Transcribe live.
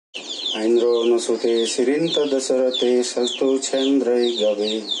ऐन्द्रो नसुते सिरिन्त दशरथे सस्तो छेन्द्रै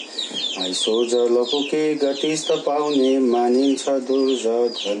गवे आइसो जलपुके गतिस्त पाउने मानिन्छ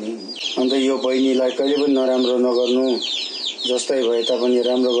दुर्जधनी। अन्त यो बहिनीलाई कहिले पनि नराम्रो नगर्नु, जस्तै भए तापनि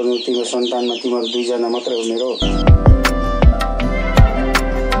राम्रो गर्नु। तिम्रो सन्तानमा तिमीहरू दुईजना मात्रै हो मेरो।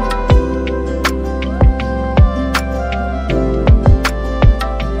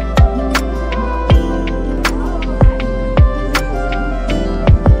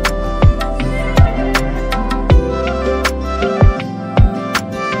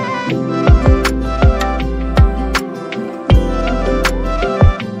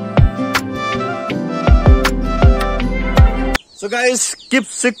 So guys, keep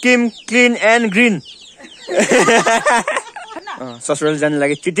Sikkim clean and green. ससुराल जानु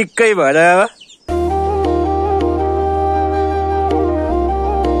लागि चिटिक्कै भएर अब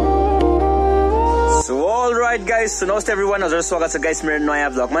So all right guys, so नमस्ते everyone, हजुर स्वागत छ गाइस मेरो नयाँ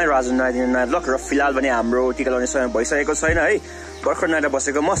भ्लगमा। र आज नयाँ दिन नयाँ भ्लग र फिलहाल पनि हाम्रो टिका लगाउने समय भइसकेको छैन है। भर्खर नआएर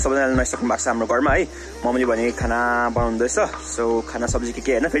बसेको म, सबैजनाले नुहाइसक्नु भएको छ हाम्रो घरमा है। मम्मीले भने खाना बनाउँदैछ। सो खाना सब्जी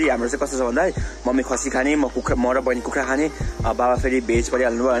के हैन, फेरि हाम्रो चाहिँ कस्तो छ भन्दा मम्मी खसी खाने, म र बहिनी कुखुरा खाने, बाबा फेरि भेज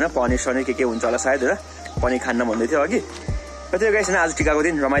परिहाल्नु भयो हैन। पनिर सनिर के हुन्छ होला सायद हैन, पनिर खान्न भन्दै थियो अघि। र त्यो गाइस आज टिकाको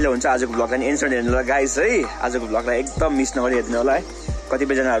दिन रमाइलो हुन्छ। आजको भ्लगलाई एन्ड हेर्नु होला गाइस है। आजको भ्लगलाई एकदम मिस नगरी हेर्नु होला है।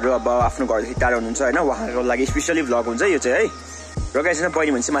 कतिपयजनाहरू अब आफ्नो घरदेखि टाढो हुनुहुन्छ हैन, उहाँहरूको लागि स्पेशली भ्लग हुन्छ यो चाहिँ है। र गाइस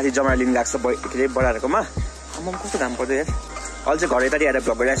बहिनी भनेपछि माथि जमरा लिनु गएको छ के अरे बडाहरूकोमा। म कस्तो घाम पर्दै यार। अहिले चाहिँ घर यतातिर आएर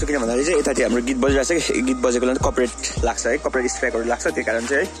भ्लग गरिरहेको छु, किन भन्दाखेरि चाहिँ यतातिर हाम्रो गीत बजिरहेको छ कि गीत बजेको लागि कपरेट लाग्छ है, कपरेट स्ट्राइकहरू लाग्छ। त्यही कारण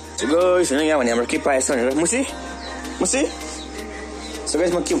चाहिँ है गाइस हैन, यहाँ भने हाम्रो के पाएछ भनेर मुसी सो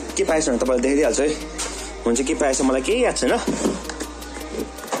गाइस म के पाएछ भने तपाईँलाई देखाइदिइहाल्छु है। हुन्छ के पाएछ मलाई केही याद छैन।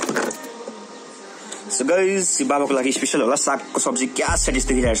 सो गाइस बाबाको लागि स्पेसल होला, सागको सब्जी क्या सेटिस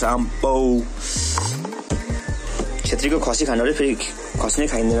देखिरहेको छ। आम्पौ छेत्रीको खसी खानु अरे, फेरि खसी नै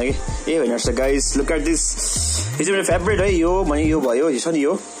खाइँदैन कि ए होइन रहेछ गाइस। लुक एट दिस, यो चाहिँ मेरो फेभरेट है। यो भने यो भयो यो छ नि,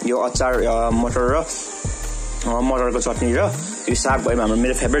 यो अचार मटर र मटरको चटनी र यो साग भयो हाम्रो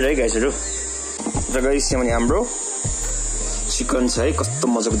मेरो फेभरेट है गाइसहरू। र गाइस यहाँ भने हाम्रो चिकन छ है, कस्तो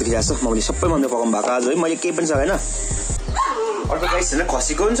मजाको देखिरहेको छ। मैले सबै मम्मीले पकाउनु भएको आज है, मैले केही पनि सकेन। अर्को गाइस होइन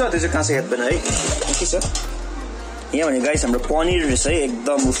खसीको हुन्छ, त्यो चाहिँ कहाँ छ याद भएन है। के छ यहाँ भने गाइस हाम्रो पनिर रहेछ है,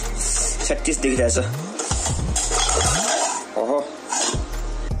 एकदम सेटिस देखिरहेछ। ओहो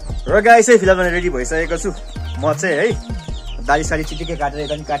र गाइस है फिलहाल मैले रेडी भइसकेको छु। म चाहिँ है दारी सारी चिटिके काटेर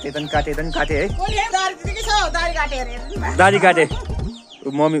यता काटे है। दारी काटे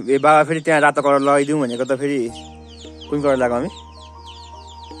मम्मी बाबा फेरि त्यहाँ रातो कलर लगाइदिउँ भनेको त फेरि कुन कलर लगाएको हामी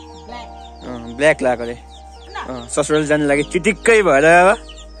ब्ल्याक लगाएको अरे। ससुराल जानु लागि चिटिक्कै भएर अब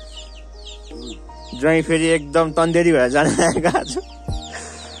ज्वाइँ फेरि एकदम तन्देरी भएर जानु लागेको छु।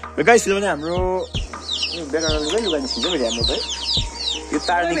 गाइस फिलहाल हाम्रो बेगारले लुगा निस्किन्छ फेरि हाम्रो त है। यो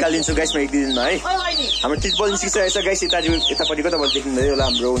तार निकालिदिन्छु गाइस म एक दुई दिनमा है। हाम्रो ट्रिपल निस्किसकेको छ गाइस, यतापट्टिको त देखिँदै होला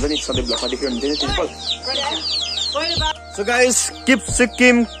हाम्रो हुन्छ नि सधैँ भ्लगमा देखिरहनु हुन्थ्यो नि triple. So guys keep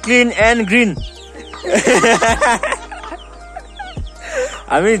Sikkim clean and green.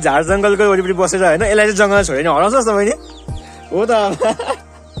 हामी झार जङ्गलको वरिपरि बसेर होइन, यसलाई चाहिँ जङ्गल छोडेर हराउँछ जस्तो मैले हो त।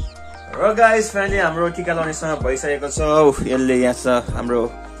 र गाइस फाइनली हाम्रो टिका लगाउने समय भइसकेको छ। यसले यहाँ छ हाम्रो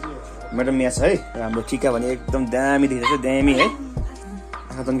म्याडम यहाँ छ है। र हाम्रो टिका भने एकदम दामी देखिरहेको छ, दामी है।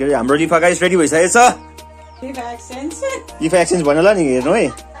 हाम्रो रिफा गाइस रेडी भइसकेको छ। रिफा एक्सचेन्ज भन्नु होला नि, हेर्नु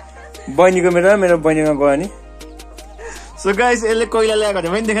है बहिनीको मेरो बहिनीको गयो नि। सो गाइस यसले कोइला ल्याएको भने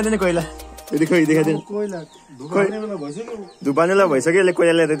पनि देखाइदिनु कोइला, देखाइदिनु धुपानेला भइसक्यो। यसले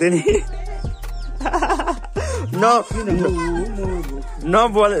कोइला ल्याएको थियो नि,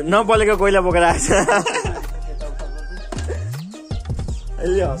 नबलेको कोइला बोकेर आएछ।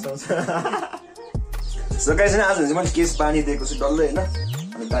 यसले हँसाउँछ। सो गाइस आज चाहिँ मैले केस पानी दिएको छु डल्लै होइन,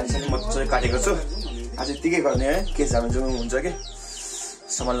 अनि दारी सारी मजाले काटेको छु। आज यत्तिकै गर्ने है, केस झार्नु जुन हुन्छ कि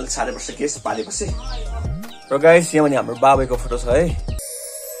सामान सारेपछि केस पालेपछि। र गाइस यहाँ भने हाम्रो बाबाको फोटो छ है।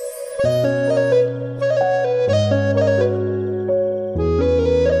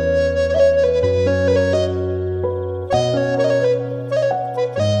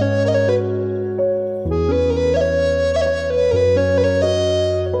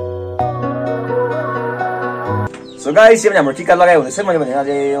 सो गाइस यहाँ हाम्रो टिका लगाए हुँदैछ। मैले भने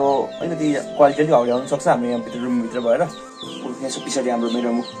अझै यो अलिकति क्वालिटी अलिक अगाडि आउनु सक्छ हाम्रो यहाँ भित्र रुमभित्र भएर। यहाँ पछाडि हाम्रो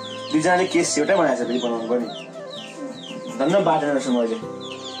मेरो दुईजनाले केस एउटै बनाएको छ फेरि बनाउनु पनि धन्न बाटेन रहेछ मैले।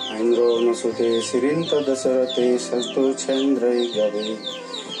 ऐन्द्रो नसुते सिरिन्त दशरथे सस्तो छेन्द्रै गवे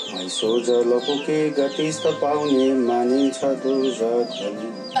आइसो जलपुके गतिस्त पाउने मानिन्छ दुर्जधनी।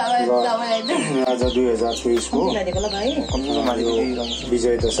 आज 2023 को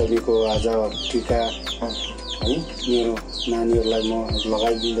विजय दशमीको आज टिका है मेरो नानीहरूलाई म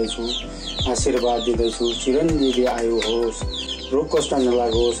लगाइदिँदैछु आशीर्वाद दिँदैछु चिरञ्जीवी आयु होस् रोग कष्ट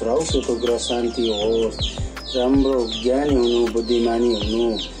नलागोस् राहु केतु ग्रह शान्ति होस् राम्रो ज्ञानी हुनु बुद्धिमानी हुनु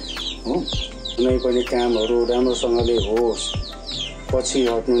हो कुनै पनि कामहरू राम्रोसँगले होस् पछि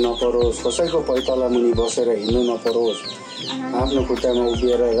हट्नु नपरोस् कसैको पैताला मुनि बसेर हिँड्नु नपरोस् आफ्नो खुट्टामा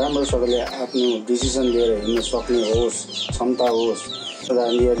उभिएर राम्रोसँगले आफ्नो डिसिसन लिएर हिँड्न सक्ने होस् क्षमता होस्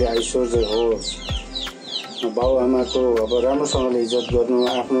नानीहरूले ऐश्वर्य होस् बाउ आमाको अब राम्रोसँगले इज्जत गर्नु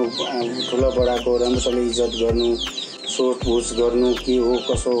आफ्नो ठुला बडाको राम्रोसँगले इज्जत गर्नु सोचबुझ गर्नु के हो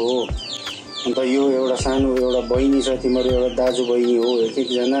कसो हो अन्त यो एउटा सानो एउटा बहिनी छ तिम्रो एउटा दाजु बहिनी हो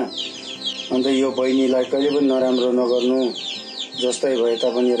एकजना अन्त यो बहिनीलाई कहिले पनि नराम्रो नगर्नु जस्तै भए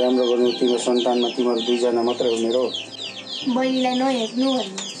तापनि राम्रो गर्नु तिम्रो सन्तानमा तिम्रो दुईजना मात्रै हो मेरो बहिनीलाई नहेर्नु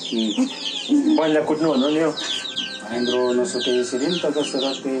बहिनीलाई कुट्नु भन्नु नि हो महेन्द्र नसुते सिरिन्त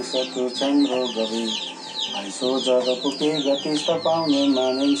दशरथे सत्यो चन्द्र गवे आइसो जग पुगे गतिस्थ पाउने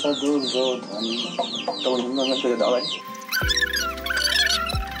मानिन्छ दुर्योधनी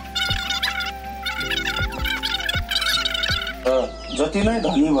जति नै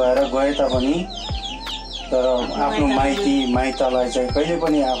धनी भएर गए तापनि तर आफ्नो माइतलाई चाहिँ कहिले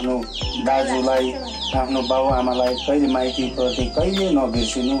पनि आफ्नो दाजुलाई आफ्नो बाउ आमालाई कहिले माइतीप्रति कहिले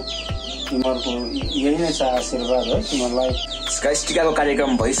नबिर्सिनु तिमीहरूको यही नै छ आशीर्वाद है तिमीहरूलाई टिकाको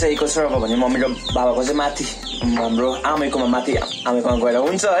कार्यक्रम भइसकेको छ अब भने मम्मी र बाबाको चाहिँ माथि हाम्रो आमैकोमा माथि आमैकोमा गएर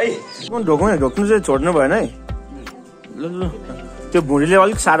हुन्छ है ढोक्नु चाहिँ छोड्नु भएन है त्यो भुँडीले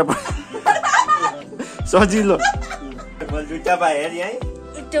अलिक साह्रो पर्छ सजिलो दुईटा पाए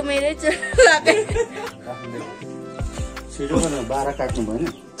त्यो मेरै छिटो गर्न 12 काट्नु भएन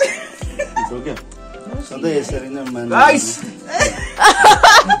ढोक्यो सधैँ यसरी नै मान्नु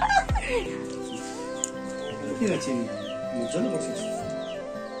किन चिनी मजाले बसेछ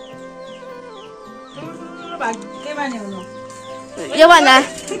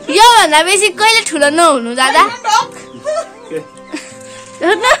योभन्दा बेसी कहिले ठुलो नहुनु दादा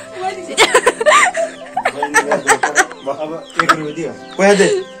अब 1 रुपैयाँ दियो पैसा दे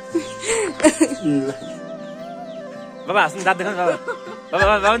बाबा हाँस्नु दाँत देखाउनु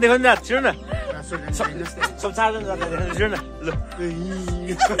बाबा देखाउनु दाँत छिटो न सब चारजना दाँत देखाउनु छिटो न ल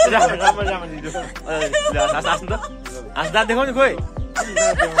राम्रो हाँस्नु त हाँस दाँत देखाउनु खोइ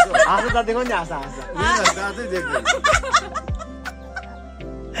हाँस्नु दाँत देखाउनु नि हाँस दाँतै देख्दैन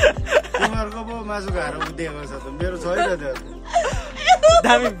तिमीहरूको पो मासु खाएर देखाएको छ त मेरो छैन त्यो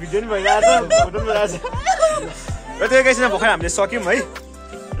दामी भिडियो नि भइरहेछ फोटो पनि भइरहेछ र त्यो एकैछिन भर्खर हामीले सक्यौँ है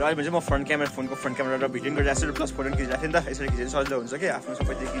र अहिले चाहिँ म फोनको फ्रन्ट क्यामेरा र भिडियो गरिरहेको छु र प्लस फोटो खिचिरहेको थिएँ नि त यसरी खिचेर सजिलो हुन्छ कि आफ्नो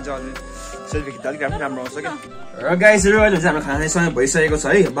सबै देखिन्छ अनि सेल्फी खिच्दा अलिक राम्रो आउँछ क्या र गाइजहरू अहिले चाहिँ हाम्रो खाना समय भइसकेको छ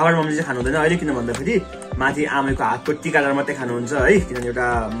है बाबा र मम्मीले चाहिँ खानु हुँदैन अहिले किन भन्दाखेरि माथि आमैको हातको टिका लगाएर मात्रै खानुहुन्छ है किनभने एउटा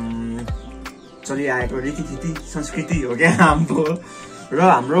चलिआएको रीतिथिति संस्कृति हो क्या हाम्रो र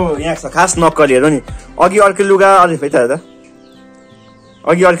हाम्रो यहाँ छ खास नक्कलीहरू नि अघि अर्को लुगा अलि फेरि त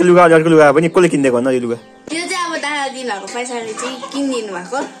अघि अर्को लुगा पनि कसले किनिदिएको भन्दा यो लुगा त्यो चाहिँ अब दादा दिनुभएको पैसाले चाहिँ किनिदिनु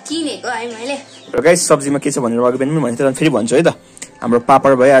भएको किनेको है मैले र गाइस सब्जीमा के छ भनेर अघि पनि भनेको थिएँ फेरि भन्छु है त हाम्रो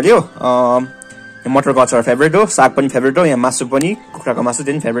पापड भइहाल्यो मटरको अचार फेभरेट हो साग पनि फेभरेट हो यहाँ मासु पनि कुखुराको मासु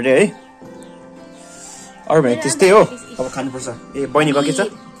त्यो पनि फेभरेट है अरू भने त्यस्तै हो अब खानुपर्छ ए बहिनीको के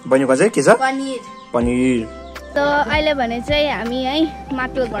छ बहिनीको चाहिँ के छ पनिर त अहिले भने चाहिँ हामी है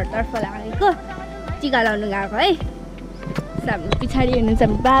माथिल्लो घरतर्फ लागेको टिका लाउनु गएको है हाम्रो पछाडि हुनुहुन्छ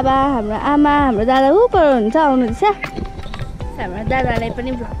हाम्रो बाबा हाम्रो आमा हाम्रो दादा ऊ पर हुनुहुन्छ आउनुहुन्छ हाम्रो दादालाई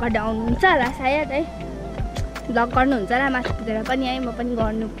पनि भ्लग गर्दा आउनुहुन्छ होला सायद है भ्लग गर्नुहुन्छ होला माथि पुगेर पनि है म पनि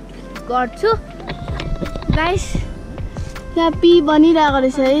गर्छु गाइस यहाँ पी बनिरहेको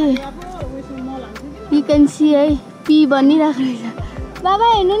रहेछ है यु क्यान सी है पी बनिरहेको रहेछ बाबा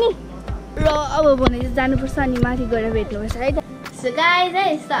हेर्नु नि र अब भने चाहिँ जानुपर्छ अनि माथि गएर भेट्नुपर्छ है त सो गाइस है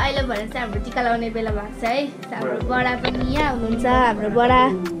यस्तो अहिले भने चाहिँ हाम्रो टिका लगाउने बेला भएको छ है हाम्रो बडा पनि यहाँ हुनुहुन्छ हाम्रो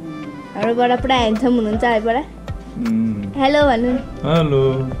बडा पुरा ह्यान्डसम हुनुहुन्छ है बडा हेलो भन्नु हेलो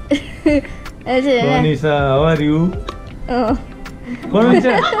रनिसा हाउ आर यु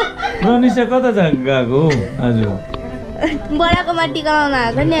रनिसा कता गएको आज बडाकोमा टिका लाउन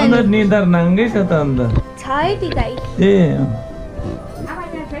आएको नि अन्त निधार नाङ्गै छ त अन्त छ है टिका ए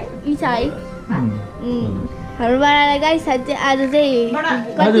छ है हाम्रो बडालाई गाइस चाहिँ आज चाहिँ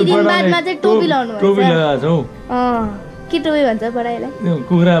कति दिन बादमा चाहिँ टोपी लाउनु टोपी लगाएको छौ के टोपी भन्छ बडाईलाई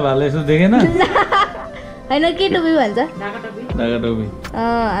कुखुरा भाले यसो देखेन हैन के टोपी भन्छ ढाका टोपी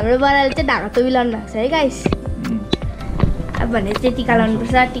हाम्रो बडाले चाहिँ ढाका टोपी लाउनु भएको छ है गाइस अब भने चाहिँ टिका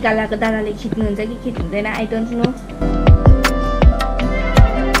लाउनुपर्छ टिका लगाएको दादाले खिच्नुहुन्छ कि खिच्नुहुँदैन आई डोन्ट नो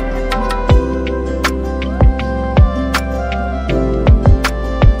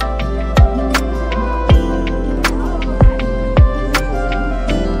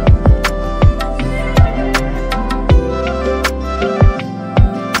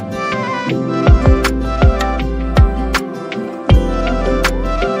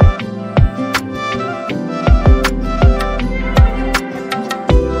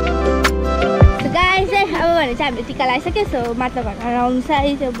चाहिँ हामीले टिका लगाइसक्यो सो माता घरमा आउनु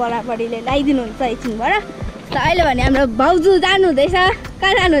चाहिँ त्यो बडाबडीले लगाइदिनुहुन्छ एकछिनबाट त अहिले भने हाम्रो भाउजू जानु हुँदैछ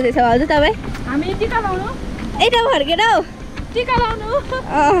कहाँ जानु हुँदैछ भाउजू तपाईँ हामी टिका लाउनु यता फर्केर हौ टिका लाउनु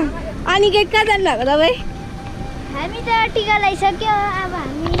अनि के कहाँ जानु भएको तपाईँ हामी त टिका लगाइसक्यो अब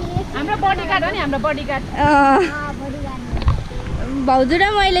हामी हाम्रो बडीगार्ड हो नि हाम्रो बडीगार्ड भाउजू र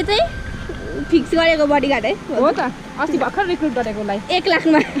मैले चाहिँ फिक्स गरेको बडीगार्ड है हो त अस्ति भर्खर रिक्रुट गरेकोलाई 1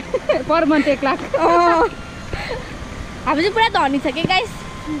 लाखमा पर मन्थ 1 लाख हामी चाहिँ पुरा धनी छ कि गाइस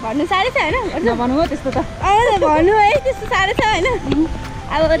भन्नु साह्रै छ होइन नभन्नु हो त्यस्तो त भन्नु है त्यस्तो साह्रै छ होइन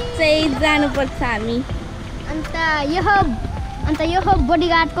अब चाहिँ जानुपर्छ हामी अन्त यो हो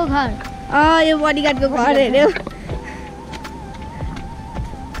बडीगार्डको घर यो बडीगार्डको घर हेऱ्यो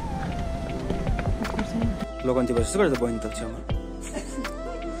लोकन्ती बसेको गरेर बहिनी त छेउमा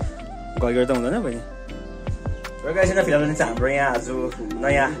घर त हुँदैन बहिनी र गाइस फिलहाल चाहिँ हाम्रो यहाँ आज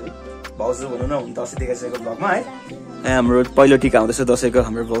नयाँ भाउजू भनौँ न हुन त अस्ति देखाइसकेको ब्लगमा है यहाँ हाम्रो पहिलो टिका हुँदैछ दसैँको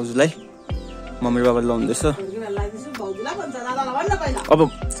हाम्रो भाउजूलाई मम्मी र बाबाले लाउँदैछ अब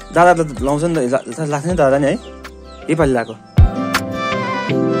दादा त लाउँछ नि त लाग्छ नि दादा नि है योपालि लगाएको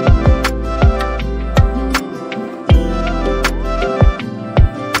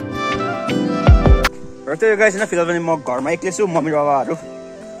र त्यो गाइस फिलहाल पनि म घरमा एक्लै छु मम्मी र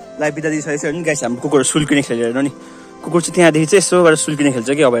बाबाहरूलाई बिदा दिइसकेको छ नि गाइस हाम्रो कुकुर सुल्किने खेलेर हेर्नु नि कुकुर चाहिँ त्यहाँदेखि चाहिँ यसो गरेर सुल्किने खेल्छ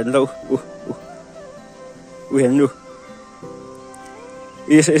कि अब हेर्नु त ऊ हेर्नु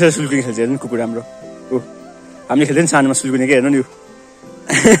यसो सुल्किने खेल्छ हेर्नु कुकुर हाम्रो हामीले खेल्दैन सानोमा सुल्किने के हेर्नु नि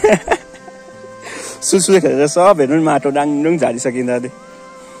सुलसुले खेलेर सब हेर्नु नि माटो डाङडुङ झारिसकिँदा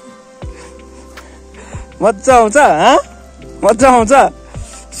मजा आउँछ मजा आउँछ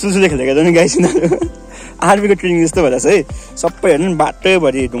सुलसुले खेलेको हेर्नु नि गाइस आर्मीको ट्रेनिङ जस्तो भइरहेछ है सबै हेर्नु नि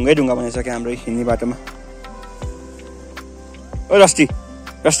बाटोभरि ढुङ्गै ढुङ्गा बनाइसक्यो हाम्रो हिँड्ने बाटोमा ओ रस्टी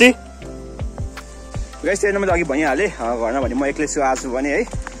गाइस त्यही मैले अघि भनिहालेँ घरमा भने म एक्लै छु आज भने है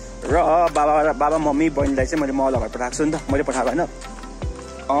र बाबा मम्मी बहिनीलाई चाहिँ मैले मल घर पठाएको छु नि त मैले पठाएको होइन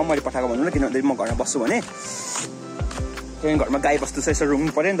मैले पठाएको भन्नु न किनभने म घरमा बस्छु भने त्यही घरमा गाई बस्तु छ यसो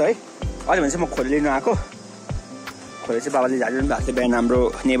रुङ्नु पऱ्यो नि त है अहिले भने चाहिँ म खोले लिनु आएको खोले चाहिँ बाबाले झारिरहनु भएको थियो बिहान हाम्रो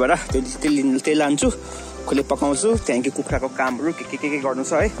नेबाट त्यही लान्छु खोले पकाउँछु त्यहाँदेखि कुखुराको कामहरू के गर्नु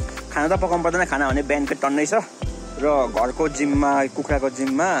छ है खाना त पकाउनु पर्दैन खाना भने बिहानकै टन्नै छ र घरको जिम्मा कुखुराको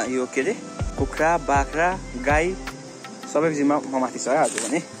जिम्मा यो के अरे कुखुरा बाख्रा गाई सबैको जिम्मा म माथि छ है आज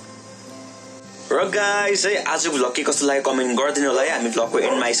भने र गाइस है आजको भ्लग के कस्तो लाग्यो कमेन्ट गरिदिनु होला है हामी भ्लगको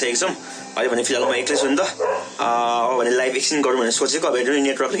एन्डमा आइसकेको छौँ अहिले भने फिलहाल म एक्लै छु नि त अब भने लाइभ एकछिन गरौँ भनेर सोचेको अब हेर्नु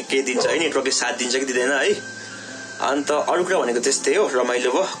नेटवर्कले के दिन्छ है नेटवर्कले साथ दिन्छ कि दिँदैन है अन्त अरू कुरा भनेको त्यस्तै हो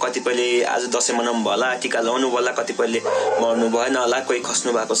रमाइलो भयो कतिपयले आज दसैँ मनाउनु भयो होला टिका लाउनु भयो होला कतिपयले मर्नु भएन होला कोही खस्नु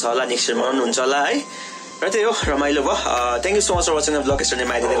भएको छ होला नेक्स्ट इयर मनाउनुहुन्छ होला है र त्यही हो रमाइलो भयो thank you so much for watching the blog यसरी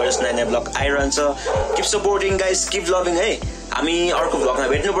माइदिँदै गरेर नयाँ ब्लग आइरहन्छ keep supporting guys keep loving है हामी अर्को ब्लगमा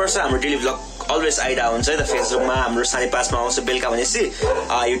भेट्नुपर्छ हाम्रो डेली ब्लग अलवेज आइरहेको हुन्छ है त फेसबुकमा हाम्रो 5:30 आउँछ बेलुका भनेपछि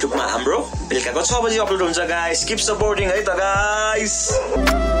युट्युबमा हाम्रो बेलुकाको 6 बजी अपलोड हुन्छ गाइस किप सपोर्टिङ है त गाइस